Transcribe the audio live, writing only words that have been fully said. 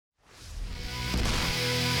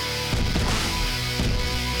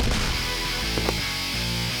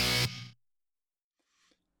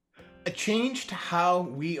Change to how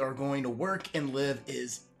we are going to work and live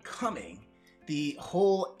is coming. The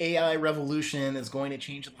whole AI revolution is going to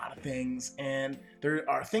change a lot of things, and there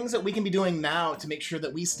are things that we can be doing now to make sure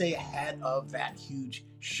that we stay ahead of that huge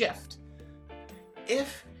shift.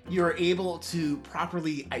 If you're able to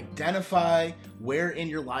properly identify where in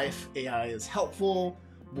your life AI is helpful,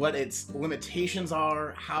 what its limitations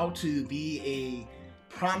are, how to be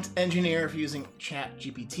a prompt engineer if using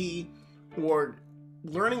ChatGPT, or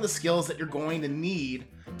learning the skills that you're going to need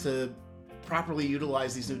to properly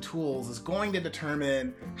utilize these new tools is going to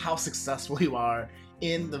determine how successful you are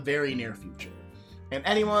in the very near future. And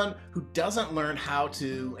anyone who doesn't learn how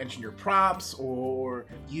to engineer prompts or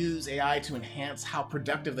use AI to enhance how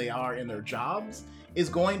productive they are in their jobs is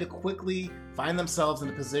going to quickly find themselves in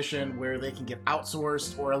a position where they can get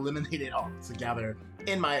outsourced or eliminated altogether,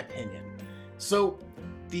 in my opinion. So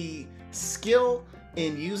the skill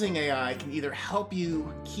in using AI can either help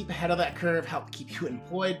you keep ahead of that curve, help keep you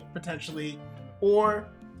employed potentially, or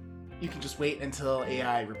you can just wait until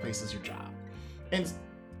AI replaces your job. And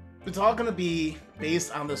it's all going to be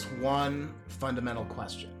based on this one fundamental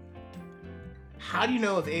question. How do you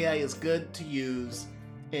know if AI is good to use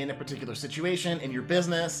in a particular situation, in your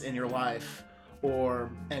business, in your life, or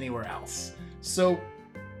anywhere else? So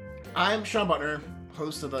I'm Sean Butner,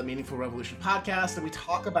 host of the Meaningful Revolution podcast, and we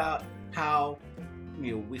talk about how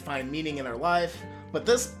we find meaning in our life. But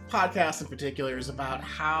this podcast in particular is about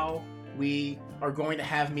how we are going to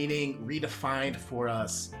have meaning redefined for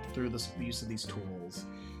us through the use of these tools.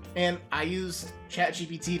 And I used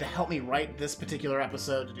ChatGPT to help me write this particular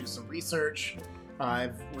episode, to do some research.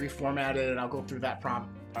 I've reformatted it, and I'll go through that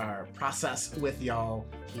process with y'all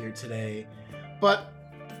here today. But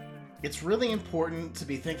it's really important to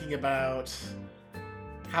be thinking about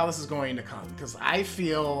how this is going to come, because I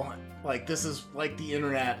feel like this is like the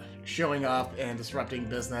internet showing up and disrupting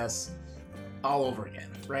business all over again,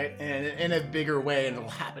 right? And in a bigger way, and it'll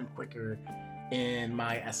happen quicker in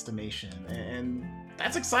my estimation. And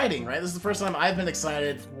that's exciting, right? This is the first time I've been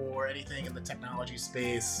excited for anything in the technology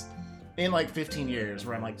space in like 15 years,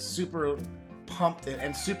 where I'm like super pumped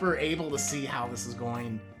and super able to see how this is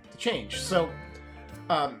going to change. So,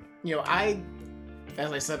 I,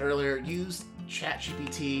 as I said earlier, used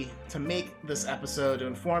ChatGPT to make this episode, to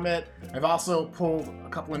inform it. I've also pulled a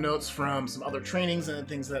couple of notes from some other trainings and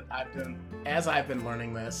things that I've done as I've been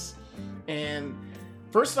learning this. And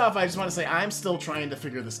first off, I just want to say I'm still trying to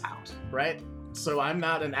figure this out, right? So I'm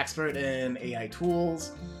not an expert in AI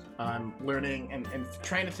tools. I'm learning and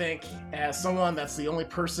trying to think, as someone that's the only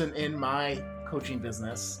person in my coaching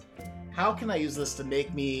business, how can I use this to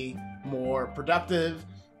make me more productive?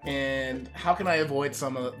 And how can I avoid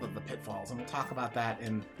some of the pitfalls? And we'll talk about that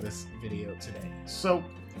in this video today. So,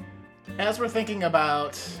 as we're thinking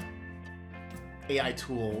about AI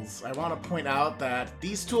tools, I want to point out that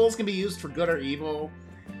these tools can be used for good or evil,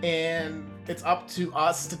 and it's up to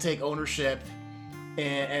us to take ownership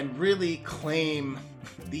and really claim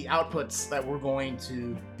the outputs that we're going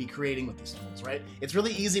to be creating with these tools, right? It's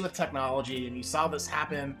really easy with technology, and you saw this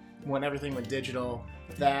happen when everything went digital,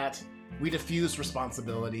 that we diffuse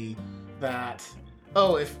responsibility, that,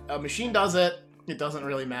 if a machine does it, it doesn't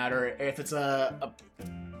really matter. If it's a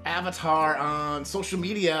avatar on social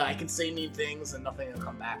media, I can say mean things and nothing will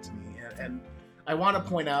come back to me. And I want to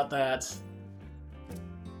point out that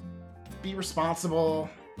be responsible,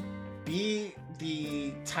 be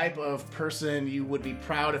the type of person you would be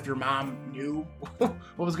proud if your mom knew what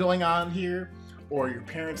was going on here, or your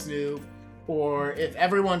parents knew, or if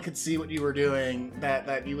everyone could see what you were doing,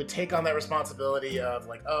 that you would take on that responsibility of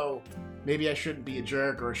like, maybe I shouldn't be a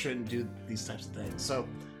jerk, or I shouldn't do these types of things. So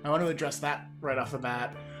I want to address that right off the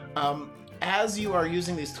bat. As you are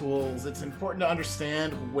using these tools, it's important to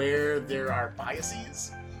understand where there are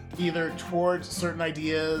biases, either towards certain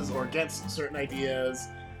ideas or against certain ideas,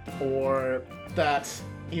 or that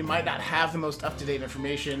you might not have the most up-to-date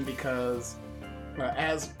information, because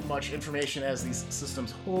as much information as these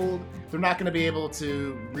systems hold, they're not going to be able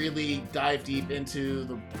to really dive deep into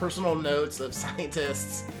the personal notes of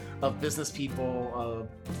scientists, of business people, of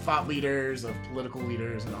thought leaders, of political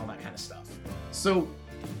leaders, and all that kind of stuff. So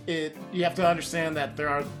you have to understand that there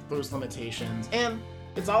are those limitations. And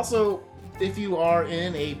it's also, if you are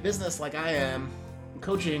in a business like I am,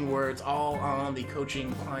 coaching, where it's all on the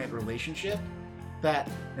coaching-client relationship, that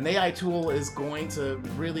an AI tool is going to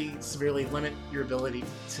really severely limit your ability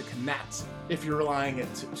to connect if you're relying it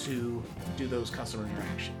to do those customer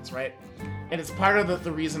interactions, right? And it's part of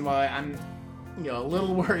the reason why I'm a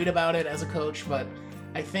little worried about it as a coach. But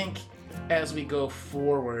I think as we go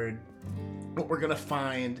forward, what we're going to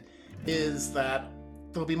find is that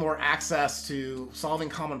there'll be more access to solving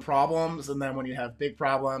common problems. And then when you have big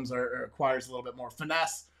problems or it requires a little bit more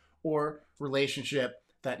finesse or relationship,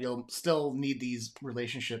 that you'll still need these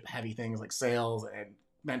relationship heavy things like sales and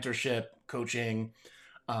mentorship, coaching,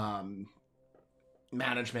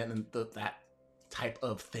 management, and that type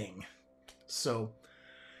of thing. So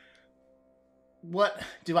what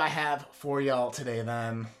do I have for y'all today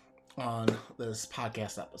then on this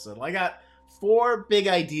podcast episode? Well, I got 4 big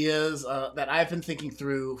ideas that I've been thinking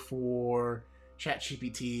through for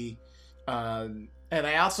ChatGPT. And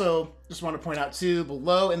I also just want to point out too,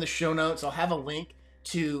 below in the show notes, I'll have a link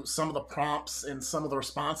to some of the prompts and some of the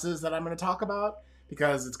responses that I'm going to talk about,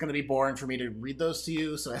 because it's going to be boring for me to read those to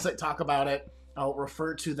you. So as I talk about it, I'll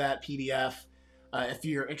refer to that PDF if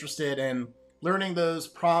you're interested in learning those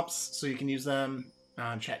prompts so you can use them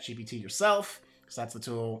on ChatGPT yourself, because that's the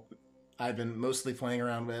tool I've been mostly playing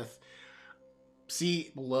around with.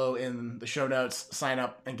 See below in the show notes, sign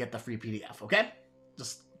up and get the free PDF, okay?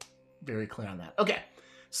 Just very clear on that. Okay,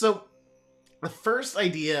 so the first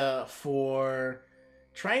idea for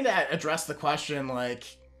trying to address the question, like,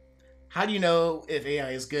 how do you know if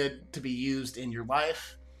AI is good to be used in your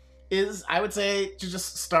life, is, I would say, to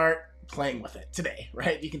just start playing with it today,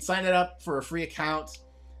 right? You can sign it up for a free account,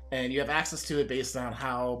 and you have access to it based on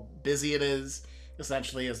how busy it is,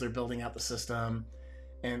 essentially, as they're building out the system.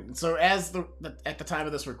 And so at the time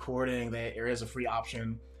of this recording, there is a free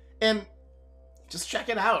option. And just check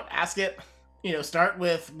it out. Ask it, start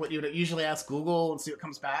with what you would usually ask Google and see what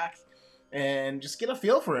comes back. And just get a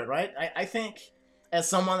feel for it, right? I think as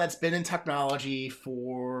someone that's been in technology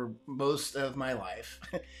for most of my life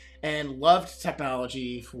and loved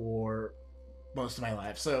technology for most of my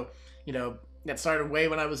life. So, that started way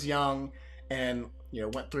when I was young and,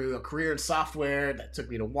 went through a career in software that took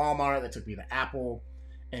me to Walmart, that took me to Apple,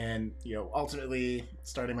 and, ultimately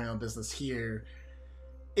starting my own business here.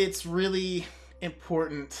 It's really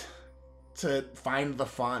important to find the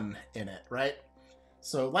fun in it, right?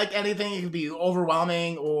 So like anything, it could be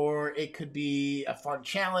overwhelming, or it could be a fun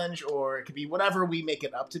challenge, or it could be whatever we make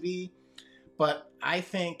it up to be. But I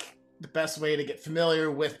think the best way to get familiar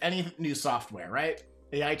with any new software, right?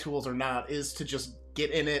 AI tools or not, is to just get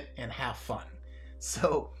in it and have fun.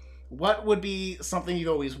 So what would be something you've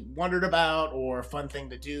always wondered about, or a fun thing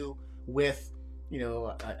to do with,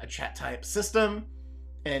 a chat type system,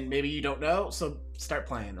 and maybe you don't know? So start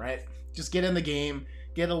playing, right? Just get in the game,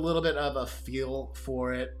 get a little bit of a feel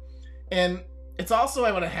for it. And it's also,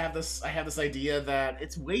 I have this idea that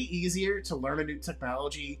it's way easier to learn a new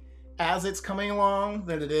technology as it's coming along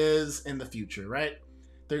than it is in the future, right?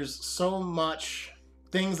 There's so much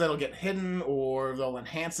things that'll get hidden or they'll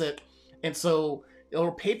enhance it. And so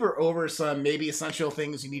it'll paper over some maybe essential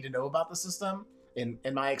things you need to know about the system. In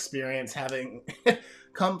my experience, having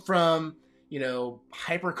come from,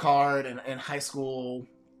 HyperCard and high school,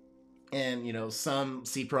 and some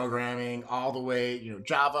C programming, all the way,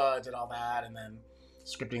 Java, did all that, and then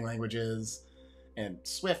scripting languages and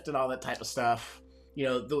Swift and all that type of stuff.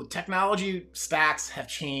 The technology stacks have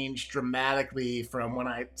changed dramatically from when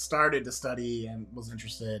I started to study and was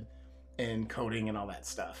interested in coding and all that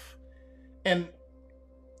stuff. And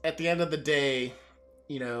at the end of the day,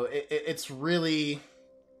 it's really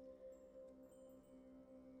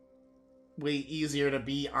way easier to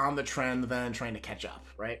be on the trend than trying to catch up,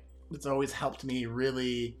 right? It's always helped me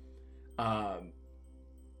really, kind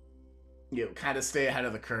of stay ahead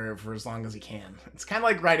of the curve for as long as you can. It's kind of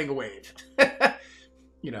like riding a wave,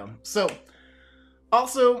 So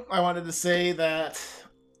also, I wanted to say that,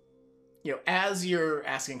 as you're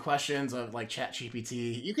asking questions of like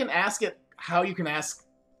ChatGPT, you can ask it how you can ask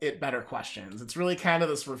it better questions. It's really kind of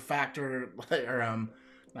this recursive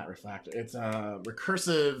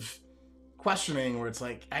questioning, where it's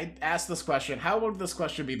like, I ask this question, how would this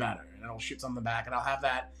question be better? And I'll shoot something back, and I'll have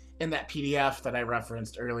that in that PDF that I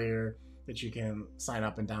referenced earlier that you can sign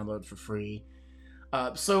up and download for free.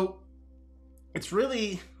 So it's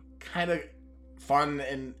really kind of fun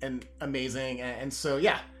and amazing. And so,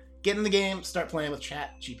 yeah, get in the game, start playing with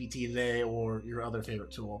ChatGPT today or your other favorite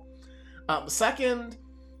tool. The second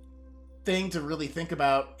thing to really think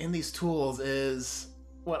about in these tools is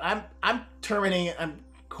what I'm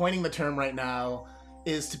coining the term right now,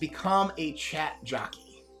 is to become a chat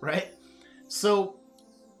jockey, right? So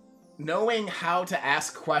knowing how to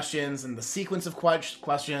ask questions and the sequence of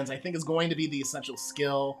questions, I think, is going to be the essential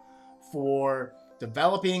skill for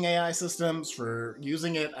developing AI systems, for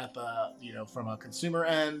using it at the, from a consumer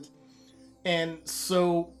end. And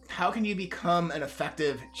so how can you become an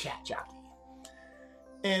effective chat jockey?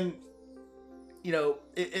 And,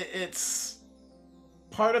 it's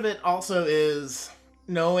part of it also is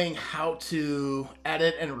knowing how to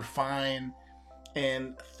edit and refine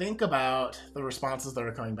and think about the responses that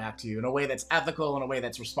are coming back to you in a way that's ethical, in a way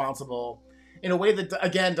that's responsible, in a way that,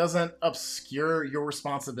 again, doesn't obscure your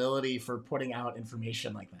responsibility for putting out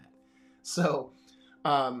information like that. So,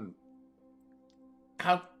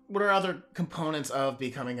 what are other components of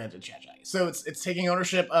becoming a chat guy? So it's taking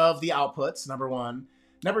ownership of the outputs, number one.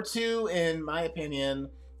 Number two, in my opinion,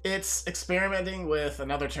 it's experimenting with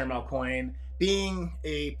another term I'll coin, being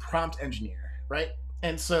a prompt engineer, right?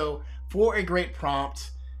 And so for a great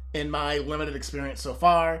prompt, in my limited experience so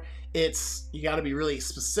far, it's you got to be really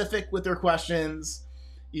specific with your questions.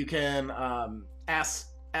 You can ask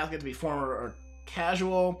it to be formal or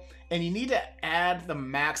casual, and you need to add the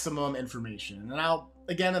maximum information. And I'll,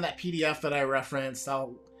 again, in that PDF that I referenced,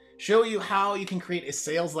 I'll show you how you can create a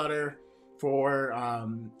sales letter for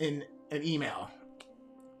in an email,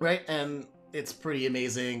 right? And it's pretty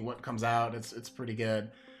amazing what comes out. It's pretty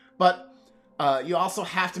good, but you also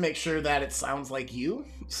have to make sure that it sounds like you.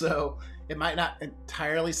 So it might not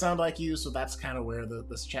entirely sound like you. So that's kind of where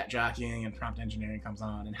this chat jockeying and prompt engineering comes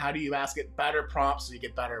on. And how do you ask it better prompts so you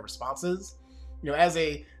get better responses? You know, as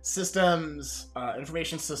a systems,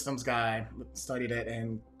 information systems guy, studied it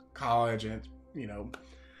in college and, you know,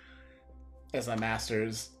 as my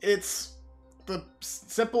master's, it's the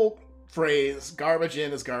simple phrase, garbage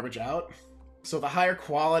in is garbage out. So the higher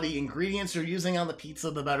quality ingredients you're using on the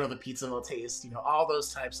pizza, the better the pizza will taste. You know, all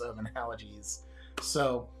those types of analogies.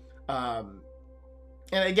 So, and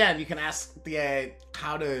again, you can ask the AI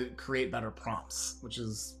how to create better prompts, which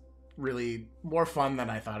is really more fun than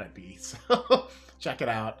I thought it'd be. So check it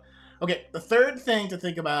out. Okay, the third thing to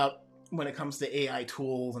think about when it comes to AI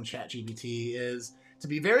tools and ChatGPT is to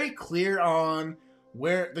be very clear on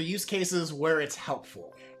where the use cases where it's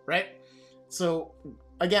helpful, right? So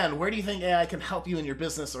again, where do you think AI can help you in your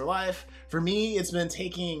business or life? For me, it's been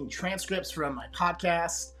taking transcripts from my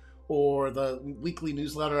podcast or the weekly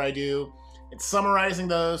newsletter I do. It's summarizing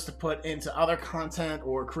those to put into other content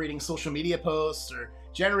or creating social media posts or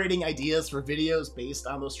generating ideas for videos based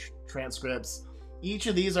on those transcripts. Each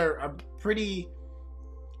of these are pretty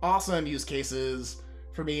awesome use cases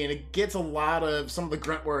for me, and it gets a lot of some of the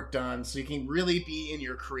grunt work done so you can really be in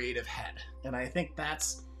your creative head. And I think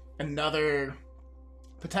that's another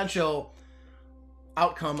potential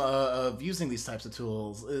outcome of using these types of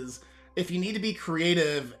tools is if you need to be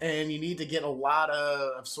creative and you need to get a lot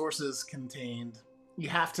of sources contained, you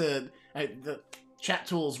have to, the chat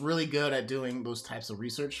tool is really good at doing those types of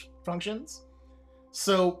research functions.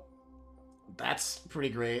 So that's pretty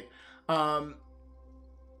great.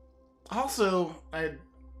 Also, I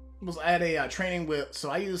was at a training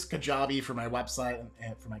so I use Kajabi for my website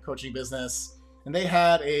and for my coaching business. And they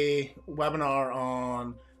had a webinar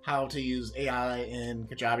on how to use AI in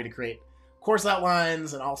Kajabi to create course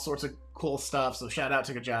outlines and all sorts of cool stuff. So shout out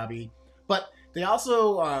to Kajabi. But they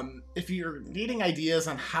also, if you're needing ideas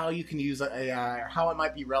on how you can use AI or how it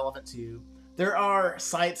might be relevant to you, there are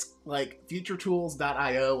sites like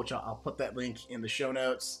futuretools.io, which I'll put that link in the show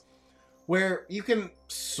notes, where you can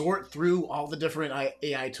sort through all the different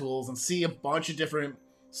AI tools and see a bunch of different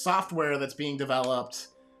software that's being developed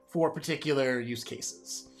for particular use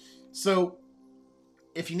cases. So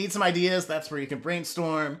if you need some ideas, that's where you can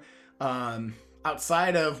brainstorm.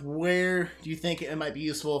 Outside of where do you think it might be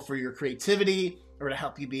useful for your creativity or to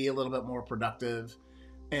help you be a little bit more productive?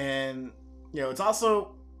 And, you know, it's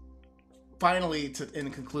also finally, in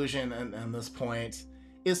conclusion, and this point,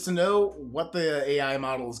 is to know what the AI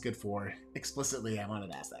model is good for. Explicitly, I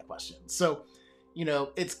wanted to ask that question. So, you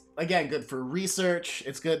know, it's, again, good for research.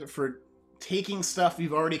 It's good for taking stuff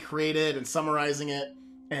you've already created and summarizing it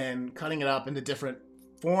and cutting it up into different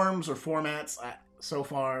forms or formats so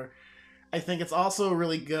far. I think it's also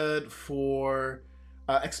really good for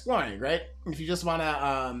exploring, right? If you just want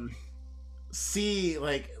to see,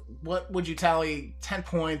 like, what would you tally 10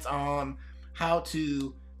 points on how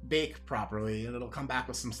to bake properly, and it'll come back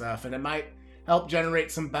with some stuff, and it might help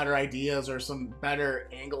generate some better ideas or some better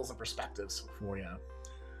angles and perspectives for you.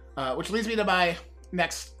 Which leads me to my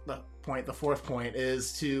next point, the fourth point,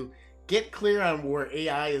 is to get clear on where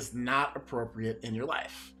AI is not appropriate in your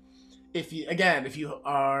life. If you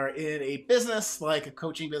are in a business like a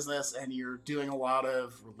coaching business and you're doing a lot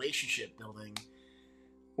of relationship building,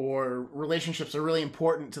 or relationships are really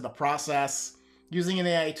important to the process, using an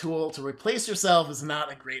AI tool to replace yourself is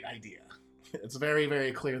not a great idea. It's very,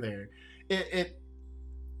 very clear there. It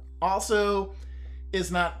also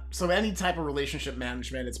is not, so any type of relationship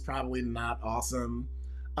management, it's probably not awesome.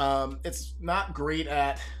 It's not great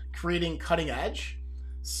at creating cutting edge.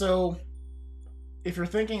 So if you're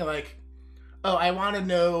thinking like, oh, I want to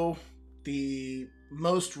know the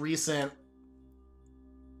most recent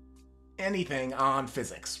anything on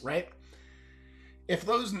physics, right? If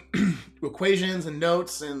those equations and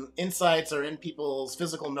notes and insights are in people's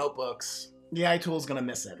physical notebooks, the AI tool is going to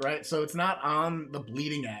miss it, right? So it's not on the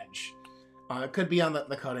bleeding edge. It could be on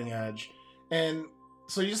the cutting edge. And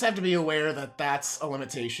so you just have to be aware that that's a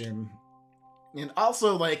limitation. And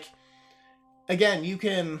also, like, again, you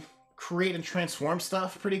can create and transform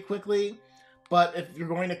stuff pretty quickly, but if you're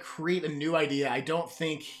going to create a new idea, I don't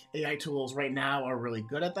think AI tools right now are really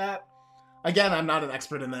good at that. Again, I'm not an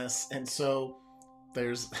expert in this, and so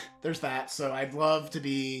there's that. So I'd love to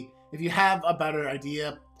be, if you have a better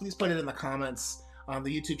idea, please put it in the comments on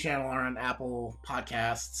the YouTube channel or on Apple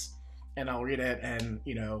Podcasts, and I'll read it. And,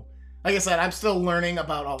 you know, like I said, I'm still learning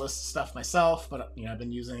about all this stuff myself, but, you know, I've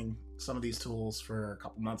been using some of these tools for a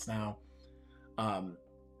couple months now.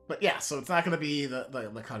 But yeah, so it's not going to be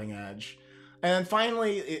the cutting edge. And then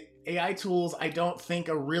finally, AI tools I don't think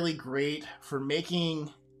are really great for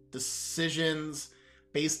making decisions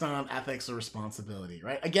based on ethics or responsibility,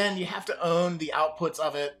 right? Again, you have to own the outputs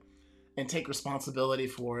of it and take responsibility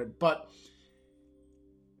for it. But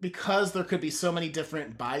because there could be so many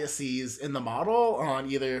different biases in the model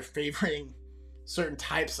on either favoring certain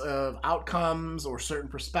types of outcomes or certain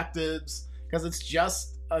perspectives, because it's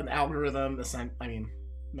just an algorithm. I mean,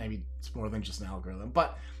 maybe it's more than just an algorithm,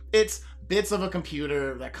 but it's bits of a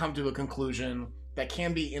computer that come to a conclusion that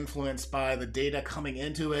can be influenced by the data coming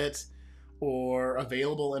into it or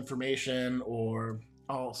available information or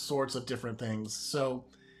all sorts of different things. So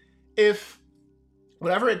if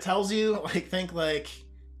whatever it tells you, like, think like,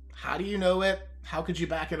 how do you know it? How could you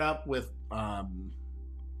back it up with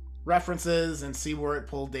references and see where it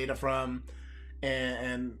pulled data from?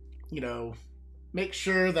 And you know, make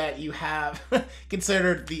sure that you have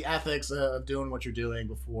considered the ethics of doing what you're doing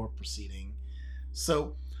before proceeding.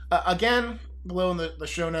 So again, below in the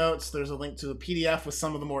show notes, there's a link to a PDF with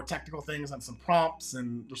some of the more technical things on some prompts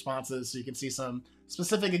and responses, so you can see some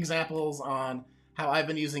specific examples on how I've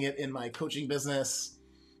been using it in my coaching business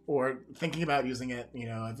or thinking about using it. You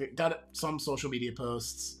know, I've done some social media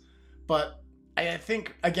posts, but I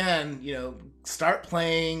think, again, you know, start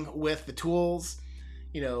playing with the tools.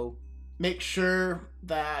 You know, make sure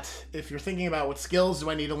that if you're thinking about what skills do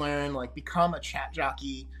I need to learn, like, become a chat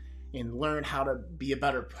jockey and learn how to be a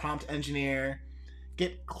better prompt engineer.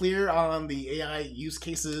 Get clear on the AI use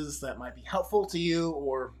cases that might be helpful to you,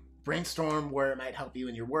 or brainstorm where it might help you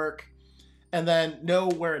in your work. And then know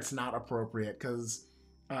where it's not appropriate, because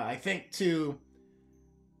I think, too,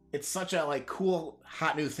 it's such a, like, cool,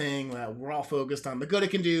 hot new thing that we're all focused on the good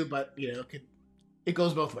it can do, but, you know, it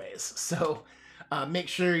goes both ways. So make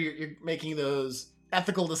sure you're making those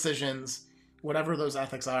ethical decisions, whatever those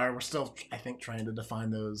ethics are. We're still, I think, trying to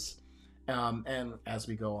define those and as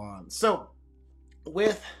we go on. So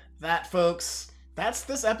with that, folks, that's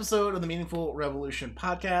this episode of the Meaningful Revolution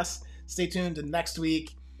podcast. Stay tuned to next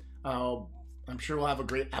week. I'm sure we'll have a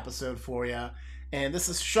great episode for you. And this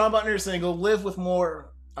is Sean Butner saying, go live with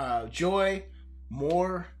more joy,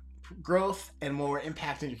 more growth, and more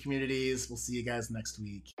impact in your communities. We'll see you guys next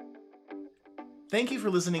week. Thank you for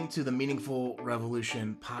listening to the Meaningful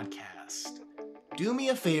Revolution podcast. Do me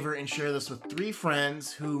a favor and share this with 3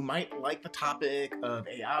 friends who might like the topic of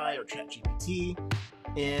AI or ChatGPT,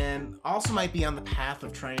 and also might be on the path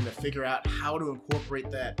of trying to figure out how to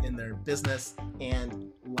incorporate that in their business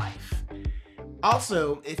and life.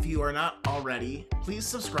 Also, if you are not already, please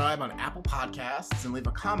subscribe on Apple Podcasts and leave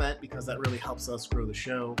a comment, because that really helps us grow the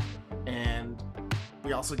show. And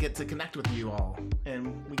we also get to connect with you all,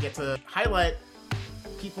 and we get to highlight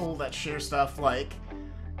people that share stuff like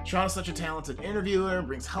Sean is such a talented interviewer and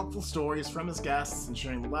brings helpful stories from his guests and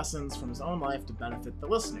sharing lessons from his own life to benefit the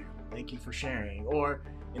listener. Thank you for sharing. Or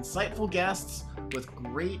insightful guests with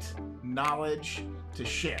great knowledge to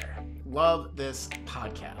share. Love this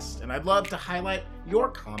podcast. And I'd love to highlight your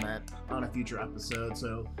comment on a future episode.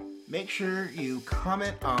 So make sure you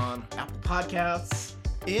comment on Apple Podcasts.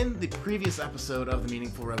 In the previous episode of The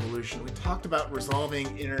Meaningful Revolution, we talked about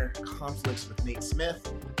resolving inner conflicts with Nate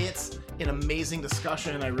Smith. It's an amazing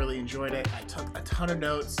discussion. I really enjoyed it. I took a ton of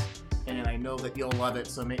notes, and I know that you'll love it.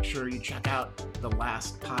 So make sure you check out the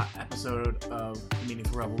last episode of The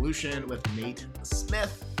Meaningful Revolution with Nate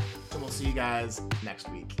Smith. And we'll see you guys next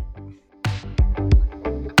week.